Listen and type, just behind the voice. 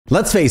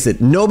Let's face it,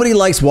 nobody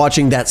likes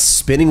watching that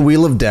spinning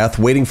wheel of death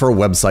waiting for a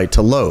website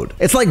to load.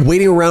 It's like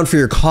waiting around for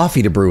your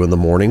coffee to brew in the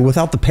morning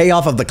without the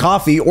payoff of the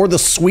coffee or the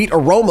sweet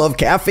aroma of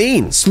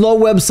caffeine. Slow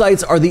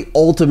websites are the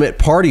ultimate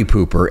party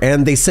pooper,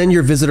 and they send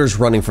your visitors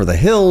running for the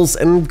hills,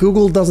 and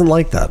Google doesn't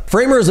like that.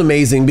 Framer is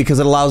amazing because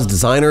it allows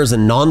designers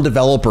and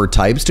non-developer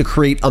types to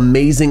create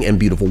amazing and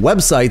beautiful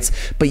websites,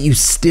 but you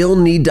still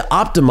need to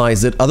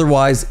optimize it,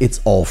 otherwise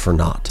it's all for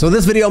naught. So in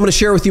this video, I'm going to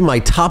share with you my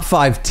top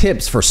 5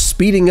 tips for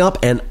speeding up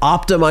and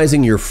optimizing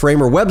your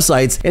Framer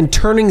websites and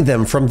turning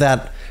them from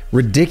that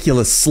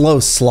ridiculous slow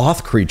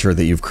sloth creature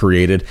that you've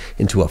created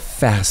into a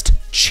fast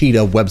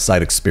cheetah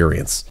website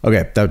experience.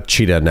 Okay, that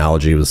cheetah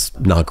analogy was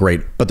not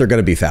great, but they're going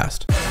to be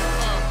fast.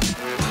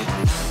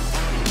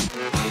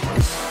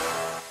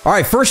 All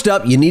right, first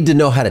up, you need to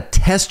know how to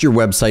test your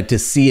website to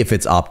see if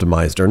it's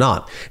optimized or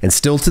not. And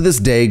still to this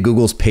day,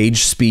 Google's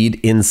Page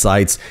Speed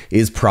Insights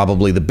is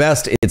probably the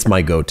best. It's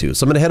my go-to.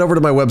 So I'm gonna head over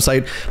to my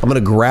website. I'm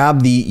gonna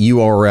grab the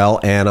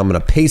URL and I'm gonna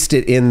paste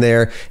it in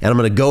there and I'm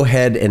gonna go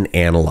ahead and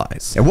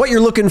analyze. And what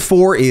you're looking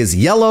for is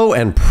yellow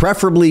and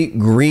preferably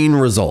green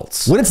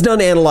results. When it's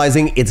done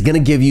analyzing, it's gonna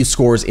give you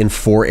scores in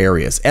 4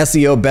 areas: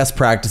 SEO, best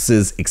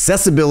practices,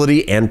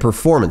 accessibility, and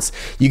performance.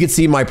 You can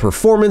see my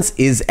performance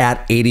is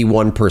at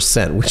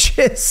 81%. Which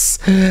is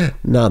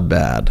not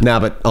bad. Now,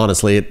 but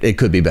honestly, it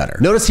could be better.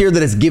 Notice here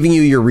that it's giving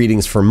you your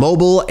readings for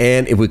mobile,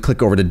 and if we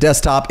click over to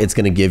desktop, it's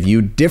gonna give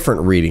you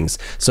different readings.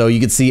 So you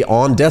can see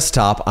on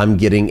desktop, I'm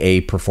getting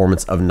a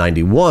performance of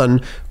 91,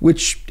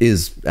 which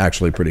is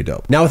actually pretty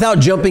dope. Now, without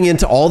jumping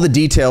into all the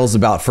details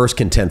about first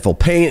contentful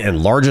paint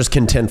and largest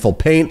contentful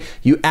paint,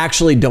 you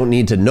actually don't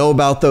need to know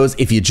about those.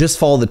 If you just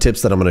follow the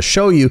tips that I'm gonna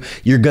show you,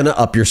 you're gonna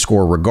up your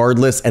score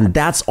regardless, and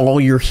that's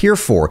all you're here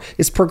for,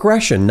 is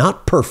progression,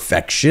 not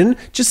perfection.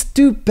 Just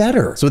do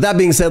better. So with that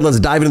being said, let's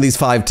dive into these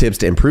 5 tips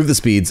to improve the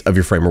speeds of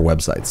your Framer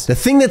websites. The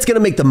thing that's gonna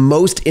make the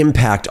most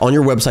impact on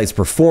your website's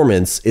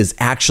performance is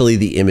actually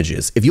the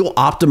images. If you'll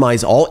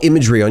optimize all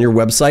imagery on your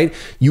website,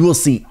 you will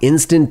see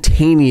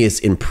instantaneous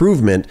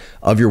improvement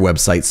of your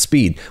website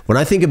speed. When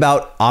I think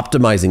about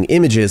optimizing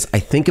images, I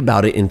think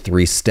about it in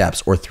 3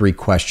 steps or 3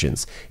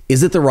 questions.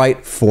 Is it the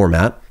right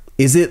format?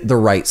 Is it the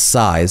right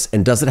size?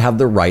 And does it have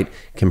the right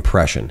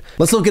compression?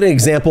 Let's look at an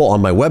example on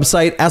my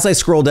website. As I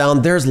scroll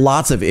down, there's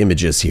lots of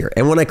images here.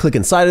 And when I click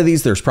inside of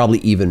these, there's probably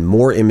even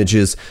more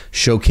images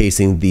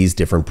showcasing these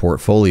different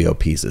portfolio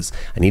pieces.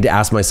 I need to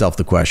ask myself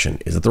the question,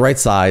 is it the right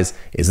size?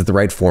 Is it the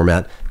right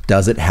format?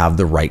 Does it have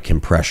the right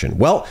compression?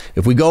 Well,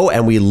 if we go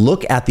and we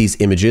look at these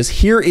images,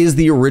 here is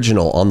the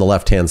original on the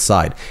left-hand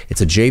side.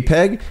 It's a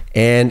JPEG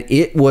and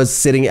it was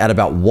sitting at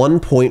about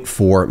 1.4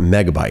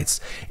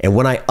 megabytes. And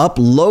when I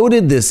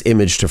uploaded this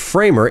image to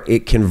Framer,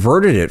 it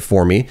converted it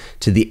for me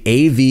to the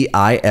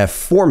AVIF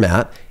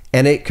format,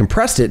 and it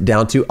compressed it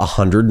down to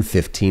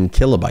 115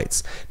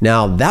 kilobytes.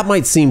 Now, that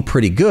might seem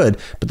pretty good,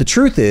 but the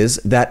truth is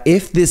that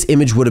if this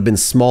image would have been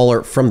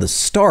smaller from the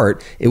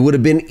start, it would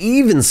have been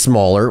even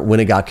smaller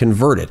when it got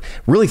converted.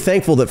 Really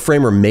thankful that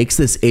Framer makes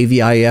this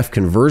AVIF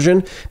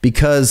conversion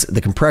because the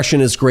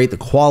compression is great, the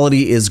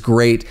quality is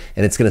great,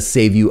 and it's gonna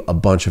save you a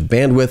bunch of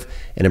bandwidth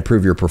and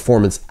improve your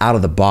performance out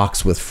of the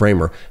box with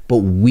Framer, but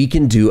we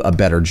can do a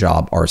better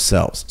job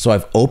ourselves. So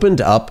I've opened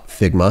up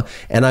Figma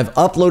and I've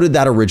uploaded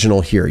that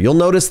original here. You'll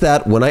notice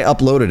that when I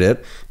uploaded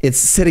it, it's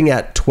sitting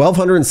at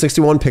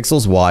 1261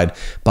 pixels wide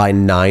by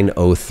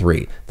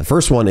 903. The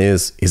first one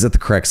is it the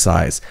correct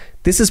size?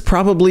 This is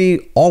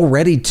probably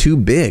already too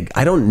big.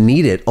 I don't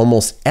need it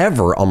almost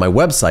ever on my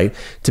website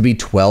to be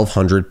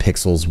 1200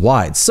 pixels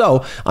wide.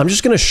 So I'm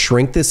just gonna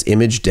shrink this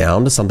image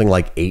down to something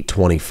like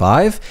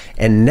 825,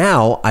 and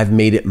now I've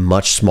made it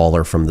much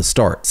smaller from the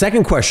start.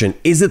 Second question,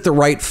 is it the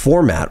right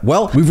format?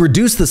 Well, we've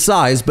reduced the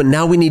size, but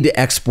now we need to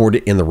export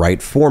it in the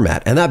right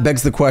format. And that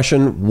begs the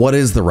question, what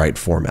is the right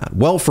format?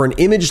 Well, for an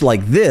image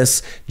like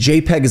this,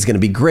 JPEG is gonna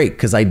be great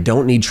because I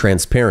don't need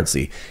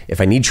transparency.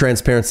 If I need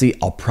transparency,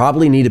 I'll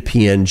probably need a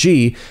PNG,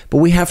 but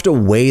we have to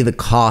weigh the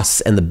costs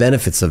and the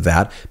benefits of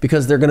that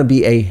because they're going to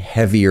be a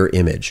heavier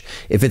image.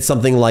 If it's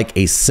something like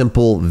a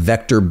simple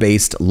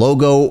vector-based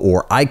logo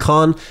or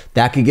icon,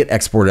 that could get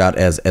exported out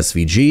as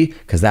SVG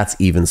because that's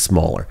even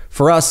smaller.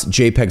 For us,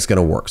 JPEG's going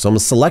to work. So I'm going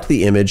to select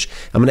the image.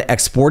 I'm going to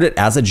export it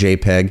as a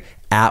JPEG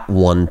at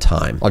one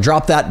time. I'll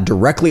drop that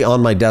directly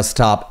on my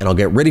desktop and I'll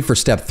get ready for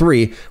step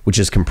 3, which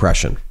is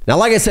compression. Now,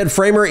 like I said,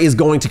 Framer is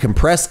going to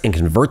compress and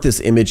convert this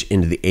image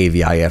into the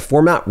AVIF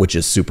format, which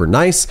is super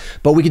nice,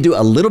 but we can do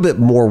a little bit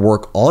more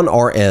work on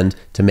our end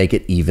to make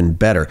it even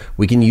better.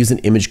 We can use an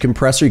image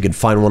compressor. You can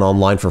find one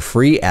online for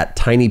free at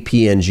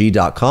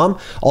tinypng.com.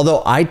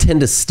 Although I tend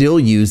to still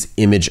use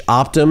Image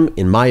Optim.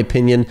 In my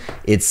opinion,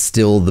 it's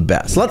still the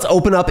best. So let's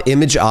open up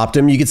Image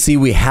Optim. You can see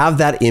we have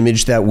that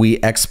image that we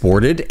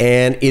exported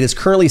and it is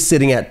currently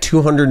sitting at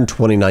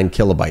 229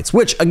 kilobytes,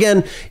 which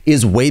again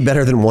is way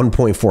better than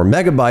 1.4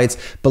 megabytes.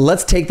 But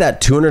let's take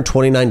that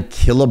 229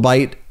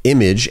 kilobyte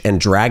image and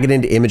drag it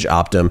into Image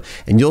Optim,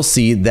 and you'll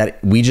see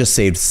that we just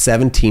saved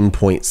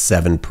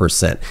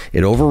 17.7%.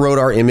 It overrode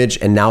our image,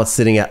 and now it's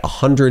sitting at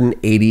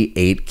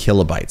 188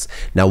 kilobytes.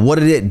 Now, what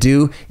did it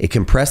do? It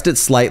compressed it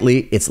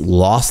slightly. It's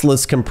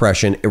lossless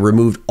compression. It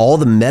removed all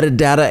the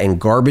metadata and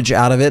garbage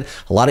out of it,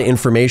 a lot of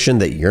information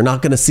that you're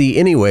not going to see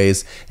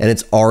anyways, and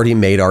it's already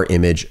made our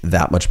image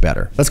that much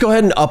better. Let's go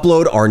ahead and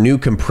upload our new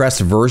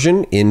compressed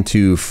version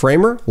into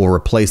Framer. We'll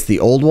replace the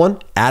old one,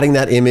 adding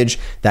that image.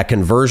 That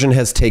conversion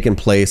has taken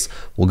place.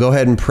 We'll go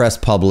ahead and press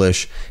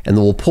publish, and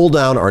then we'll pull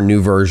down our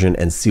new version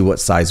and see what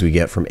size we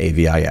get from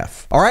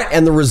AVIF. All right,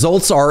 and the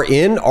results are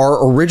in.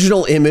 Our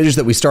original image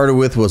that we started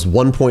with was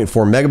 1.4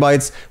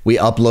 megabytes. We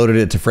uploaded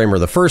it to Framer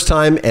the first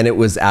time, and it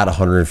was at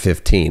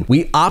 115.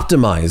 We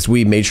optimized.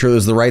 We made sure it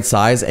was the right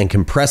size and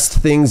compressed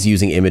things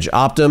using Image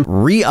Optim,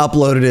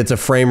 re-uploaded it to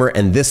Framer,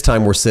 and this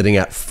time we're sitting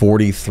at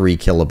 43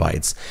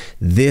 kilobytes.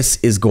 This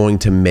is going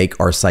to make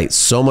our site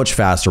so much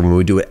faster when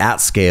we do it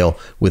at scale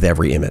with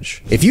every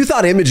image. If you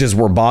thought images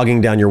were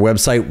bogging down your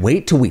website,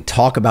 wait till we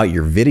talk about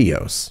your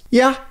videos.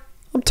 Yeah,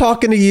 I'm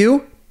talking to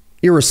you,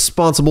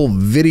 irresponsible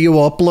video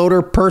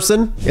uploader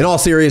person. In all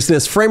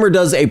seriousness, Framer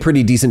does a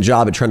pretty decent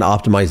job at trying to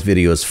optimize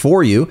videos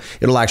for you.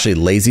 It'll actually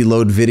lazy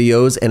load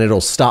videos, and it'll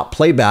stop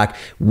playback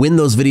when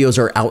those videos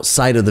are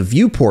outside of the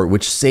viewport,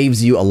 which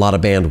saves you a lot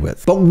of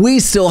bandwidth. But we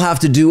still have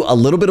to do a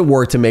little bit of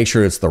work to make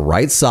sure it's the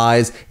right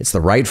size, it's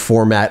the right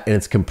format, and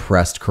it's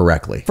compressed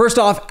correctly. First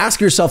off, ask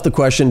yourself the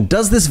question,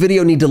 does this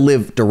video need to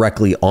live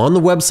directly on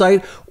the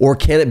website, or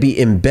can it be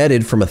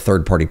embedded from a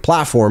third-party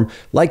platform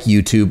like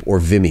YouTube or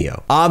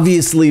Vimeo?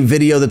 Obviously,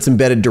 video that's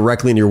embedded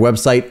directly in your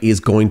website is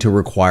going to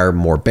require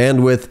more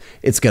bandwidth.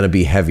 It's going to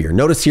be heavier.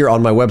 Notice here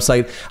on my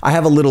website, I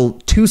have a little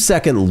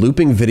 2-second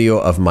looping video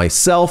of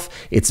myself.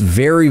 It's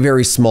very,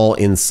 very small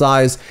in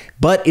size,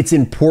 but it's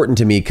important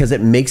to me because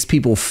it makes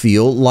people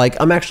feel like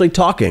I'm actually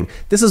talking.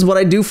 This is what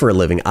I do for a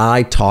living.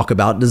 I talk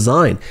about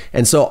design.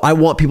 And so I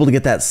want people to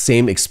get that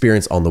same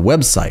experience on the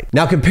website.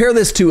 Now compare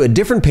this to a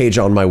different page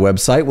on my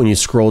website. When you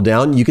scroll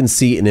down, you can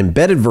see an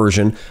embedded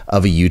version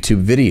of a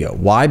YouTube video.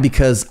 Why?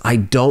 Because I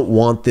don't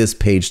want this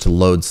page to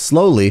load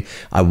slowly.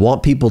 I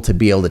want people to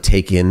be able to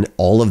take in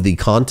all of the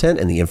content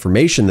and the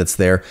information that's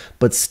there,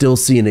 but still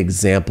see an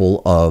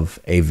example of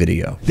a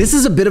video. This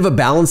is a bit of a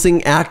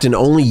balancing act, and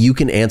only you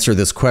can answer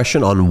this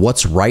question on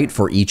what's right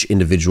for each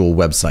individual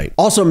website.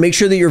 Also, make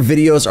sure that your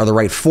videos are the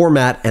right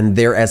format and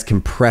they're as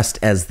compressed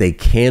as they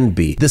can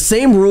be. The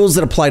same rules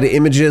that apply to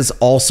images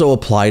also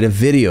apply to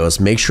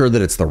videos. Make sure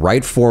that it's the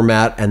right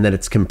format and that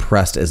it's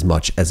compressed as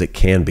much as it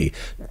can be.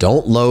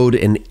 Don't load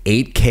an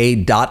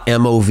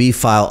 8K.mov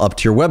file up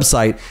to your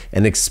website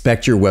and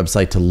expect your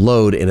website to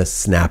load in a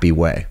snappy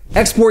way.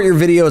 Export your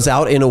videos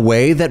out in a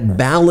way that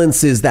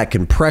balances that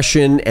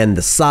compression and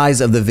the size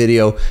of the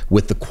video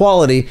with the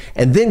quality,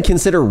 and then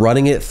consider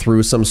running it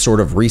through some sort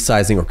of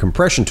resizing or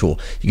compression tool.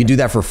 You can do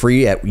that for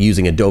free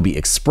using Adobe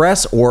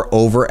Express or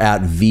over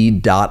at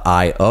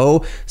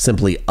v.io.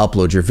 Simply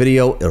upload your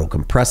video, it'll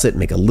compress it,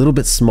 make it a little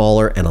bit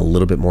smaller and a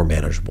little bit more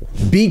manageable.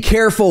 Be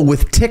careful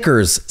with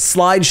tickers,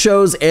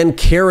 slideshows, and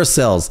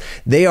carousels.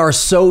 They are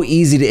so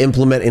easy to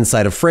implement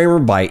inside of Framer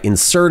by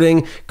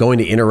inserting, going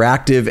to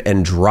interactive,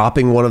 and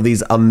dropping one of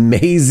these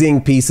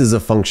amazing pieces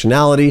of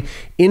functionality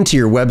into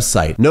your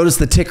website. Notice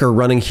the ticker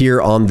running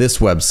here on this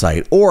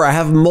website, or I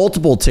have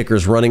multiple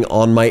tickers running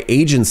on my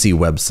agency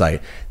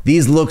website.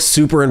 These look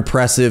super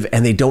impressive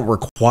and they don't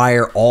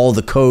require all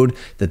the code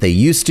that they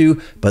used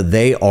to, but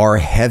they are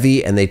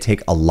heavy and they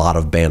take a lot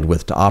of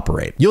bandwidth to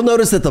operate. You'll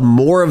notice that the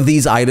more of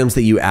these items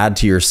that you add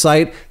to your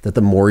site, that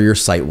the more your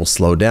site will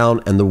slow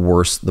down and the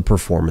worse the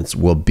performance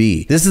will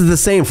be. This is the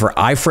same for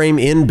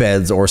iframe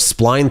embeds or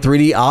spline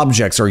 3D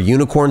objects or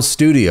Unicorn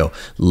Studio.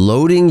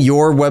 Loading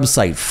your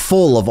website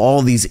full of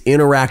all these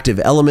interactive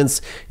elements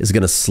is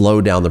going to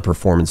slow down the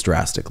performance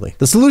drastically.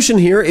 The solution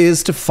here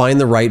is to find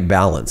the right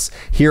balance.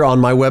 Here on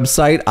my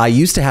website, I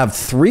used to have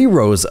 3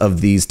 rows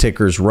of these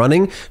tickers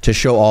running to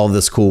show all of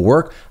this cool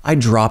work. I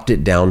dropped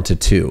it down to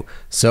 2.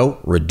 So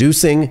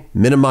reducing,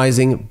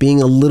 minimizing,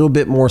 being a little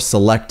bit more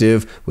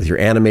selective with your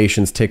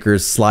animations,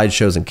 tickers,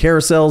 slideshows, and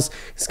carousels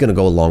is going to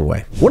go a long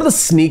way. One of the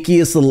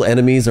sneakiest little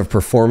enemies of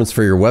performance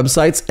for your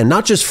websites, and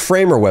not just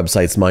Framer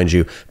websites, mind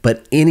you,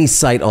 but any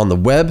site on the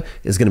web,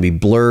 is going to be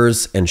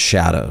blurs and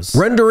shadows.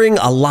 Rendering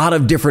a lot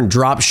of different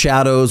drop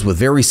shadows with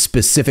very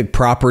specific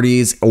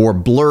properties or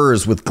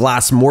blurs with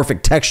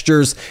glassmorphic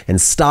textures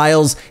and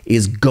styles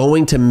is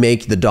going to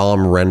make the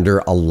DOM render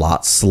a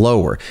lot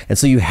slower. And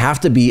so you have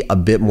to be a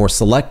bit more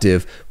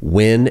selective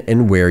when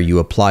and where you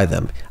apply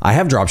them. I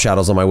have drop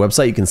shadows on my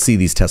website. You can see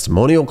these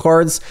testimonial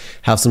cards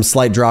have some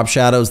slight drop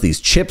shadows.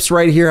 These chips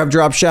right here have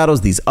drop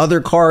shadows. These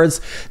other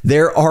cards,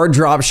 there are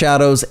drop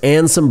shadows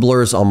and some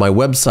blurs on my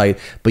website,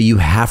 but you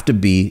have to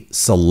be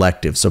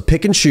selective. So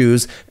pick and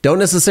choose. Don't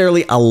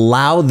necessarily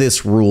allow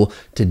this rule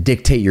to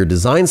dictate your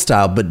design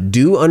style, but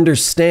do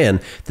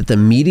understand that the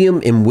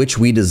medium in which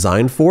we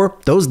design for,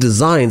 those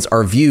designs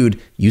are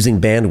viewed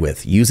using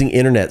bandwidth, using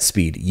internet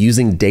speed,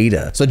 using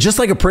data. So just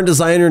like a print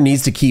designer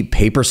needs to keep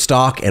paper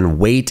stock and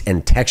weight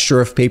and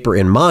texture of paper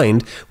in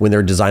mind when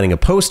they're designing a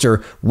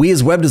poster, we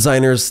as web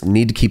designers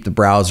need to keep the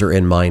browser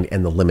in mind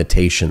and the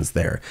limitations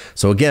there.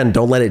 So again,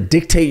 don't let it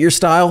dictate your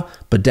style,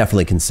 but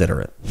definitely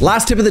consider it.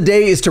 Last tip of the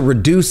day is to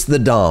reduce the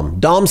DOM.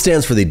 DOM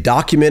stands for the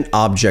Document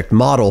Object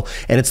Model,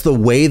 and it's the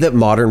way that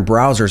modern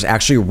browsers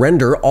actually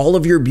render all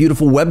of your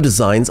beautiful web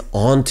designs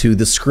onto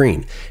the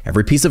screen.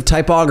 Every piece of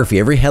typography,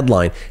 every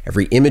headline,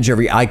 every image,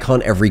 every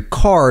icon, every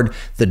card,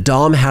 the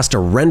DOM has to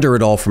render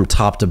it all from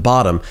top to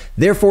bottom.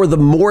 Therefore, the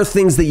more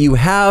things that you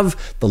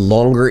have, the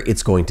longer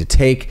it's going to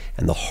take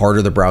and the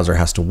harder the browser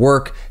has to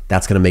work.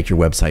 That's going to make your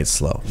website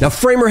slow. Now,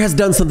 Framer has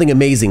done something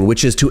amazing,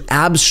 which is to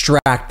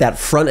abstract that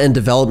front-end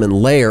development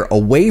layer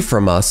away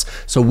from us,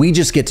 so we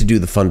just get to do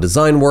the fun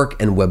design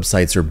work and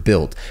websites are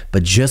built.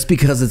 But just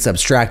because it's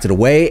abstracted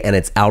away and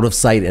it's out of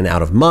sight and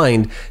out of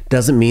mind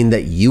doesn't mean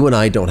that you and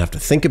I don't have to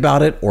think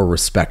about it or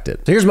respect it.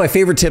 So here's my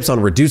favorite tips on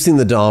reducing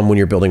the DOM when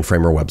you're building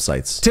Framer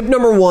websites. Tip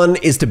number one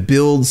is to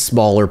build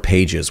smaller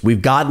pages.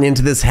 We've gotten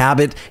into this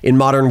habit in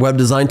modern web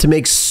design to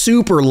make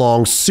super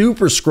long,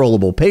 super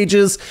scrollable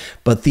pages,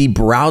 but the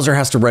browser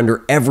has to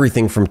render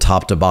everything from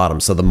top to bottom.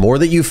 So the more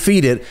that you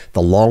feed it,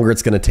 the longer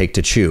it's going to take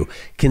to chew.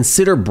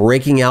 Consider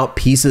breaking out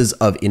pieces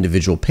of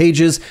individual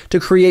pages to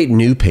create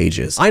new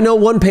pages. I know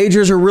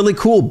one-pagers are really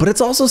cool, but it's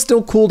also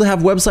still cool to have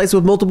websites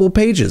with multiple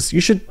pages.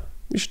 You should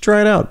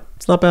try it out.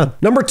 It's not bad.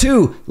 Number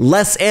two,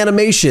 less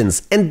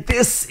animations. And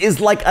this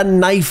is like a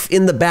knife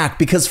in the back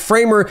because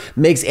Framer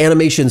makes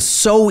animations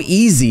so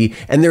easy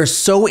and they're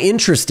so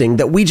interesting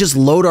that we just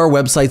load our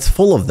websites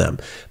full of them.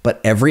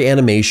 But every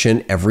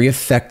animation, every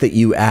effect that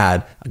you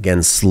add,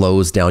 again,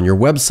 slows down your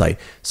website.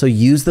 So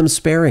use them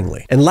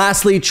sparingly. And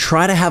lastly,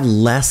 try to have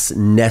less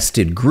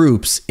nested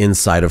groups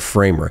inside of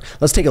Framer.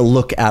 Let's take a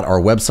look at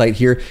our website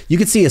here. You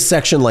can see a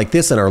section like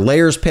this in our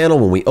layers panel.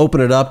 When we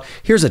open it up,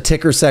 here's a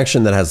ticker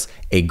section that has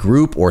a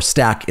group or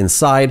stack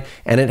inside,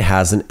 and it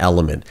has an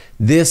element.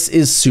 This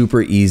is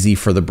super easy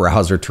for the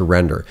browser to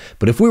render.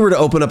 But if we were to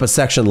open up a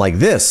section like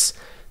this,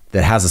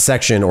 that has a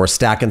section or a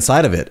stack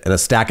inside of it, and a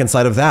stack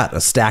inside of that,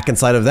 a stack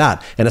inside of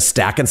that, and a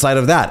stack inside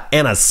of that,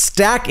 and a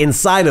stack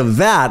inside of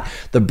that,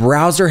 the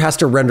browser has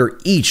to render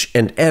each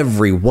and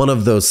every one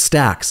of those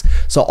stacks.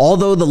 So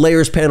although the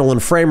layers panel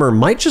in Framer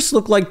might just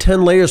look like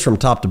 10 layers from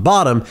top to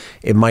bottom,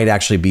 it might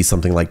actually be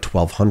something like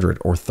 1,200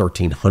 or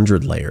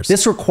 1,300 layers.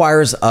 This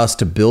requires us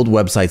to build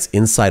websites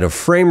inside of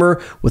Framer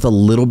with a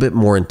little bit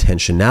more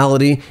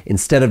intentionality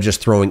instead of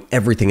just throwing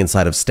everything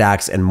inside of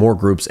stacks and more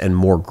groups and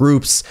more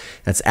groups.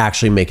 That's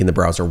actually making the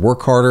browser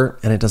work harder,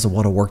 and it doesn't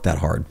want to work that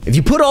hard. If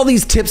you put all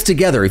these tips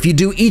together, if you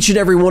do each and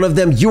every one of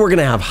them, you are going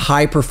to have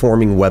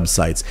high-performing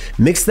websites.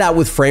 Mix that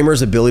with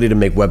Framer's ability to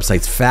make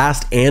websites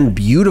fast and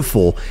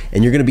beautiful,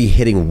 and you're going to be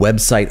hitting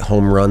website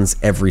home runs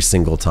every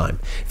single time.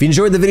 If you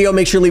enjoyed the video,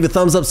 make sure to leave a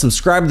thumbs up,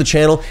 subscribe to the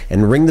channel,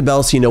 and ring the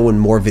bell so you know when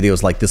more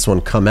videos like this one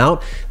come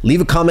out.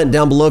 Leave a comment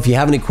down below if you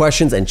have any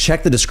questions, and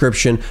check the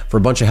description for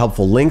a bunch of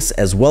helpful links,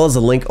 as well as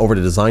a link over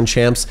to Design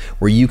Champs,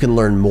 where you can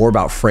learn more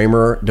about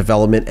Framer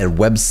development and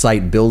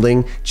website building,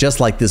 just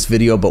like this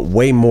video, but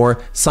way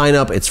more. Sign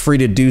up, it's free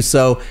to do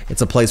so.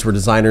 It's a place where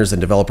designers and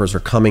developers are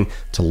coming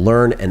to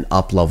learn and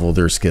up-level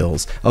their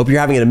skills. I hope you're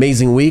having an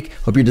amazing week.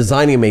 Hope you're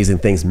designing amazing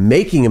things,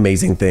 making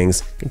amazing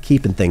things, and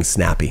keeping things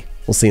snappy.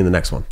 We'll see you in the next one.